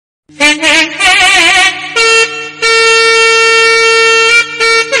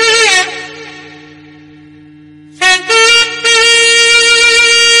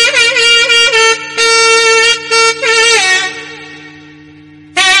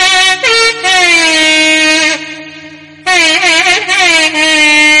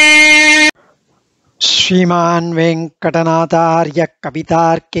श्रीमान वेंकटनाथार्य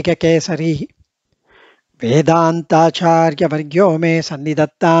कवितार्किक केसरी वेदांताचार्य वर्ग्यो मे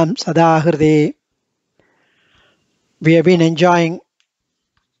सन्निधत्तां सदा हृदये. We have been enjoying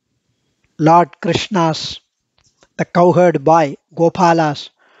Lord Krishna's, the cowherd boy,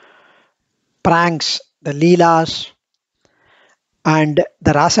 Gopala's pranks, the leelas, and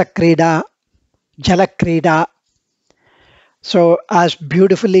the Rasa Krida, Jala Krida. So, as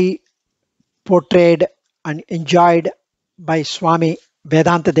beautifully portrayed and enjoyed by Swami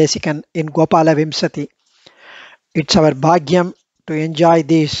Vedanta Desikan in Gopala Vimshati. It's our bhagyam to enjoy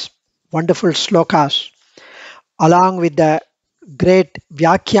these wonderful slokas along with the great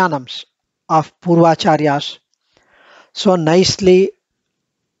Vyakhyanams of Purvacharyas, so nicely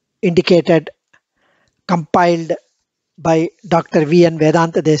indicated, compiled by Dr. V.N.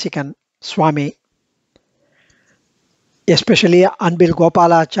 Vedanta Desikan Swami, especially Anbil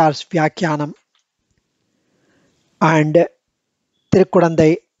Gopalachar's Vyakhyanam and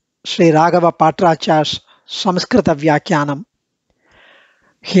Tirukudandai Sri Raghava Patrachar's Samskrita Vyakhyanam,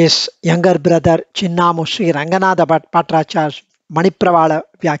 his younger brother Chinnamu Sri Ranganatha Patrachar's Manipravala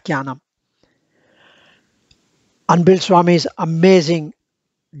Vyakhyanam. Anbil Swami's amazing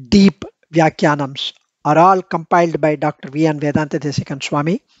deep Vyakhyanams are all compiled by Dr. V.N. Vedanta Desikan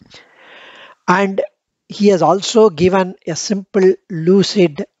Swami, and he has also given a simple,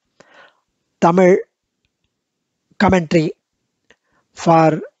 lucid Tamil commentary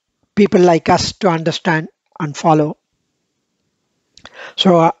for people like us to understand and follow.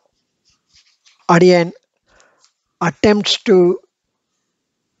 So, Adiyen attempts to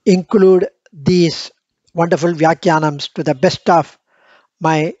include these wonderful Vyakhyanams to the best of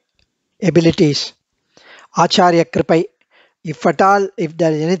my abilities. Acharya Kripai, if at all, if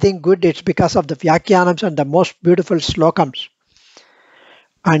there is anything good, it's because of the Vyakhyanams and the most beautiful slokams.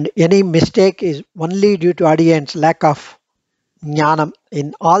 And any mistake is only due to Adiyen's lack of jnanam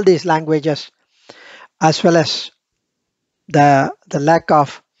in all these languages, as well as the lack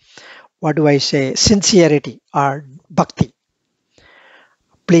of, what do I say, sincerity or bhakti.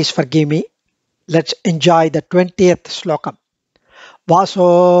 Please forgive me. Let's enjoy the 20th slokam.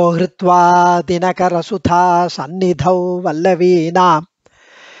 Vaso hritva dinakara sutha sannidhau vallavina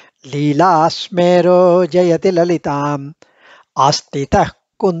leela smero jayati lalitam astita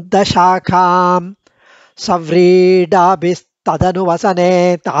kunda shakham savridabis tadanu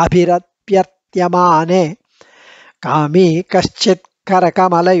vasane tabhirapyatyamane kami kaschit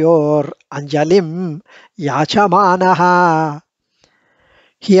karakamalayor anjalim yachamanaha.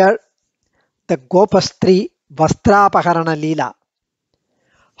 Here the Gopastri Vastrapaharana Leela,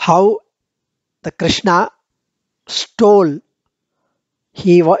 how the Krishna stole,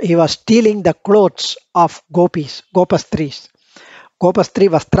 he was stealing the clothes of gopis, Gopastris, Gopastri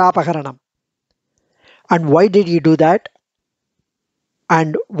Vastrapaharanam. And why did he do that?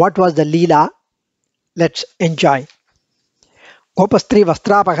 And what was the Leela? Let's enjoy. Gopastri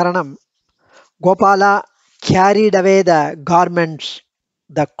Vastrapaharanam, Gopala carried away the garments,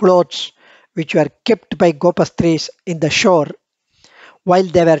 the clothes which were kept by Gopastris in the shore while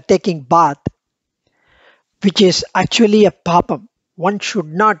they were taking bath, which is actually a papam. One should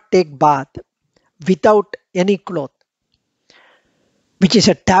not take bath without any cloth, which is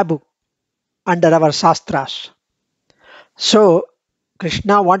a taboo under our sastras. So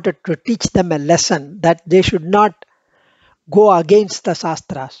Krishna wanted to teach them a lesson that they should not go against the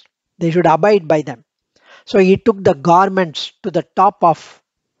sastras. They should abide by them. So he took the garments to the top of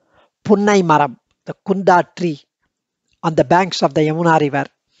Punnai Maram, the Kunda tree on the banks of the Yamuna river,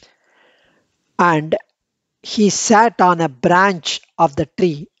 and he sat on a branch of the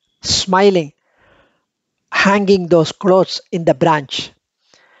tree, smiling, hanging those clothes in the branch.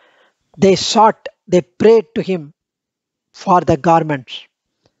 They prayed to him for the garments.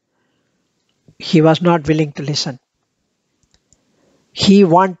 He was not willing to listen. He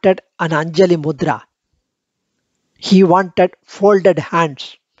wanted an Anjali Mudra. He wanted folded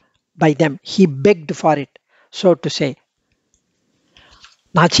hands by them. He begged for it, so to say.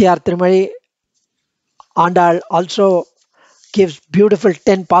 Nachiyar Tirumali Andal also gives beautiful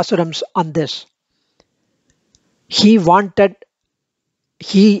 10 pasurams on this. He wanted,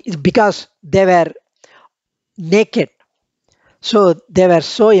 because they were naked, so they were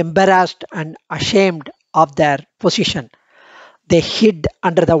so embarrassed and ashamed of their position. they hid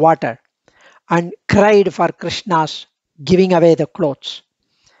under the water and cried for Krishna's giving away the clothes.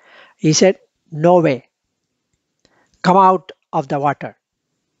 He said, "No way, come out of the water."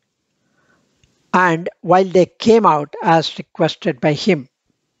 And while they came out as requested by him,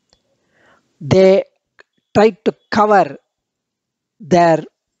 they tried to cover their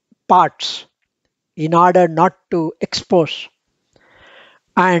parts in order not to expose.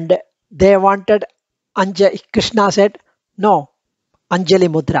 And they wanted Krishna said, "No, Anjali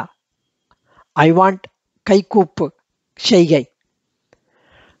Mudra. I want Kaikup Shaigai."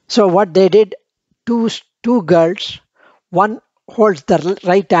 So what they did, two girls, one holds the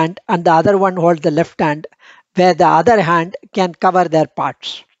right hand and the other one holds the left hand, where the other hand can cover their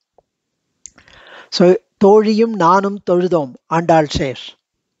parts. So Toliyum Nanum Toludom, Andal says.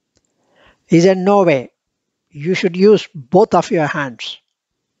 He said, "No way, you should use both of your hands."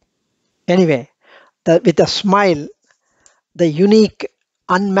 Anyway, with a smile, the unique,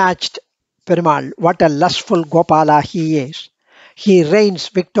 unmatched Perumal, what a lustful Gopala he is. He reigns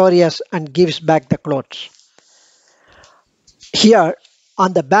victorious and gives back the clothes. Here,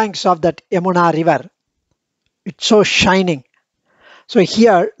 on the banks of that Yamuna river, it's so shining. So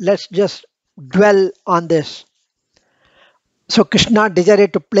here, let's just dwell on this. So Krishna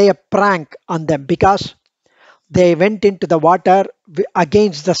decided to play a prank on them because they went into the water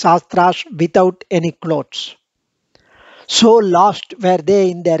against the Shastras without any clothes. So lost were they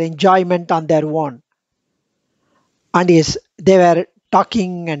in their enjoyment on their own. And they were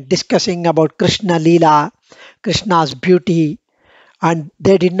talking and discussing about Krishna Leela, Krishna's beauty, and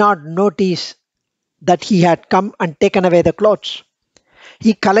they did not notice that he had come and taken away the clothes.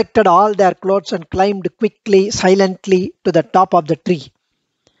 He collected all their clothes and climbed quickly, silently to the top of the tree.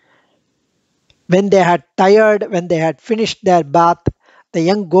 When they had finished their bath, the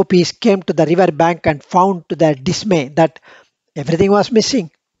young gopis came to the river bank and found to their dismay that everything was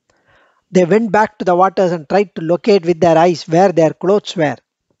missing. They went back to the waters and tried to locate with their eyes where their clothes were.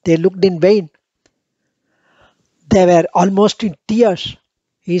 They looked in vain. They were almost in tears.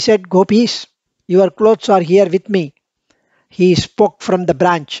 He said, "Gopis, your clothes are here with me." He spoke from the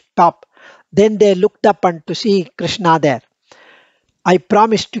branch top. Then they looked up and to see Krishna there. "I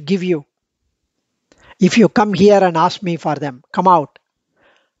promise to give you. If you come here and ask me for them, come out.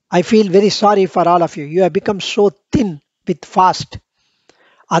 I feel very sorry for all of you. You have become so thin with fast.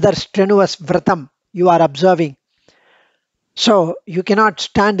 Other strenuous vratam you are observing. So you cannot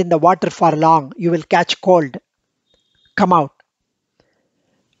stand in the water for long. You will catch cold. Come out."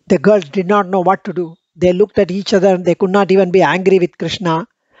 The girls did not know what to do. They looked at each other and they could not even be angry with Krishna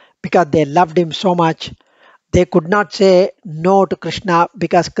because they loved him so much. They could not say no to Krishna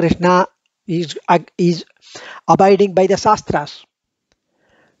because Krishna is abiding by the Shastras.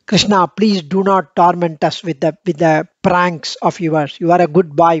 "Krishna, please do not torment us with the pranks of yours. You are a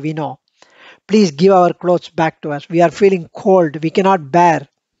good boy, we know. Please give our clothes back to us. We are feeling cold. We cannot bear.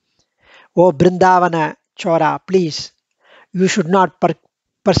 Oh Brindavana Chora, please. You should not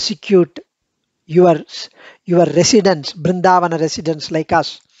persecute your residents, Brindavana residents like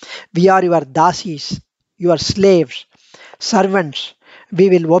us. We are your dasis, your slaves, servants. We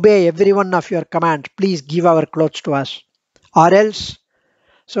will obey every one of your commands. Please give our clothes to us. Or else."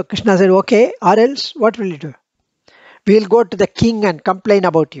 So Krishna said, "Okay, or else what will you do? We will go to the king and complain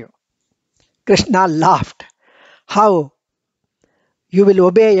about you." Krishna laughed. "How? You will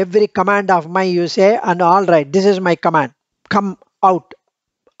obey every command of mine, you say, and all right, this is my command. Come out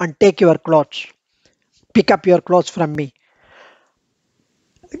and take your clothes. Pick up your clothes from me."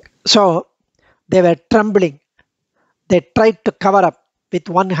 So they were trembling. They tried to cover up with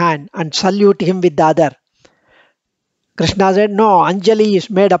one hand and salute him with the other. Krishna said, "No, Anjali is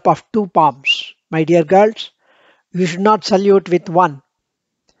made up of two palms. My dear girls, you should not salute with one."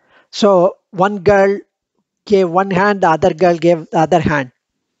 So one girl gave one hand, the other girl gave the other hand.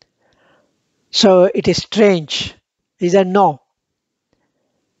 So it is strange. He said, "No."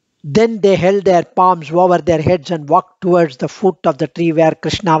 Then they held their palms over their heads and walked towards the foot of the tree where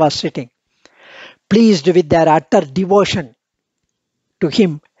Krishna was sitting. Pleased with their utter devotion to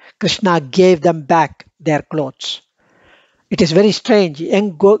him, Krishna gave them back their clothes. It is very strange.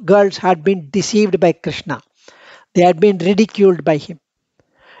 Young girls had been deceived by Krishna. They had been ridiculed by him.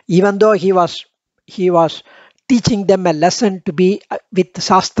 Even though he was teaching them a lesson to be with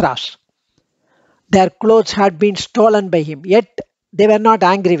Shastras. Their clothes had been stolen by him, yet they were not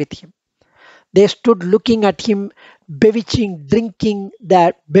angry with him. They stood looking at him, bewitching, drinking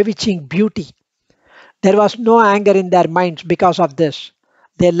that bewitching beauty. There was no anger in their minds because of this.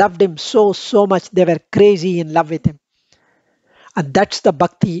 They loved him so much, they were crazy in love with him. And that's the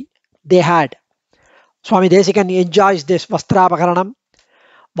bhakti they had. Swami Desikan enjoys this Vastrapakaranam.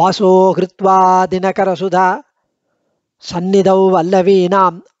 Vaso Hritva Dinakara Sudha Sannidau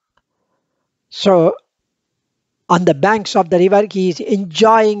Vallavinam. So, on the banks of the river, he is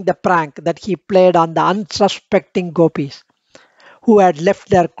enjoying the prank that he played on the unsuspecting gopis who had left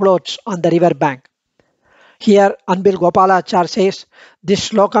their clothes on the river bank. Here, Anbil Gopalachar says, this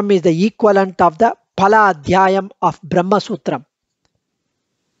slokam is the equivalent of the Pala Adhyayam of Brahma Sutram.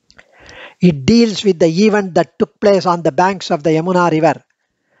 It deals with the event that took place on the banks of the Yamuna river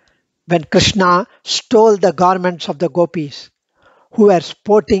when Krishna stole the garments of the gopis who were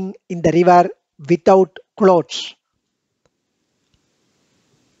sporting in the river without clothes.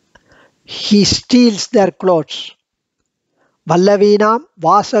 He steals their clothes. Vallavinam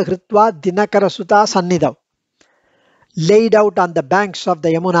Vasa Hritva Dinakara Sutta Sannidav, laid out on the banks of the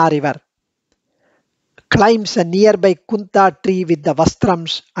Yamuna river, climbs a nearby Kunta tree with the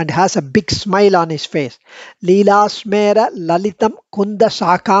vastrams and has a big smile on his face. Leela Smera Lalitam Kunda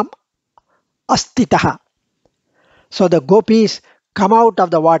Shakam Astitaha. So the gopis come out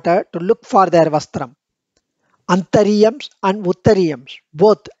of the water to look for their vastram. Antariyams and Uttariyams,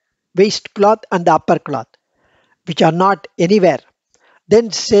 both waistcloth and the upper cloth, which are not anywhere. Then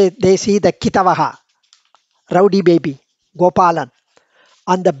they see the Kitavaha, rowdy baby, Gopalan,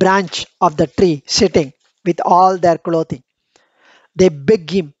 on the branch of the tree sitting with all their clothing. They beg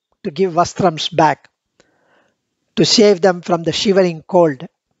him to give vastrams back to save them from the shivering cold.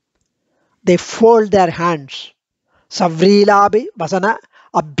 They fold their hands. Savrilabi vasana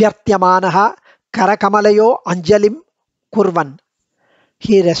abhyartyamanaha karakamalayo anjalim kurvan.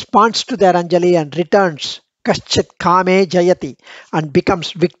 He responds to their anjali and returns kaschit kame jayati and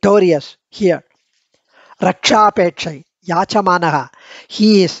becomes victorious here. Rakshapechai yachamanaha.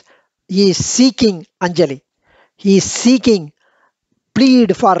 He is seeking anjali. He is seeking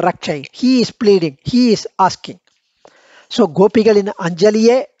plead for rakshai. He is pleading. He is asking. So gopigal in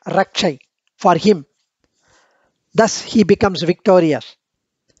anjaliye rakshai for him. Thus he becomes victorious.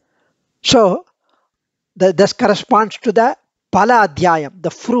 So this corresponds to the Pala Adhyayam,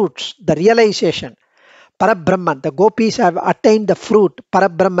 the fruits, the realization. Parabrahman, the gopis have attained the fruit,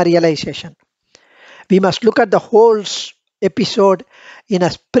 Parabrahma realization. We must look at the whole episode in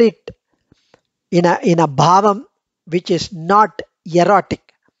a spirit, in a bhavam which is not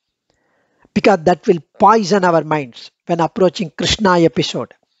erotic, because that will poison our minds when approaching Krishna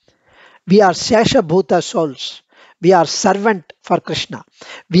episode. We are Sesha Bhuta souls. We are servant for Krishna.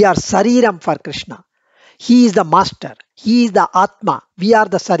 We are Sariram for Krishna. He is the master. He is the Atma. We are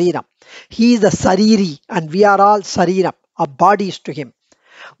the Sariram. He is the Sariri and we are all Sariram, our bodies to him.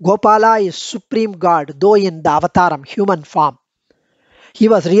 Gopala is Supreme God, though in the avataram, human form. He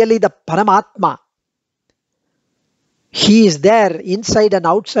was really the Paramatma. He is there inside and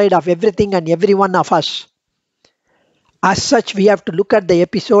outside of everything and every one of us. As such, we have to look at the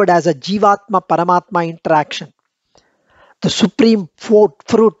episode as a Jivatma Paramatma interaction. The supreme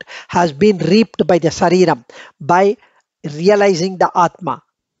fruit has been reaped by the Sariram by realizing the Atma.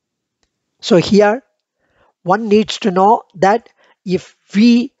 So here, one needs to know that if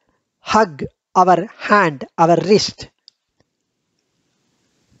we hug our hand, our wrist,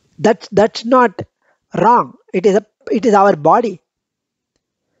 that's not wrong. It is our body.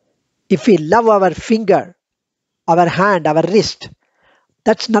 If we love our finger, our hand, our wrist,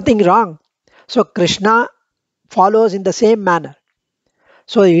 that's nothing wrong. So Krishna follows in the same manner.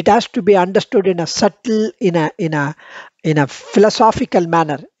 So it has to be understood in a subtle, in a philosophical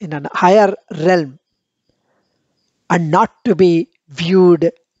manner, in a higher realm, and not to be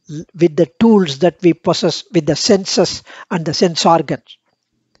viewed with the tools that we possess with the senses and the sense organs.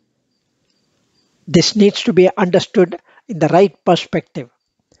 This needs to be understood in the right perspective.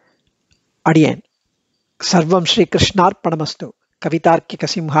 Adiyen. Sarvam Shri Krishnarpanamastu. Kavitarkika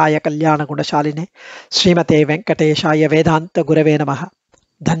Simhaya Kalyana Gunashaline Srimathe Venkateshaya Vedanta Gurave Namaha.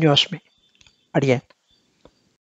 Dhanyosmi. Adiyen.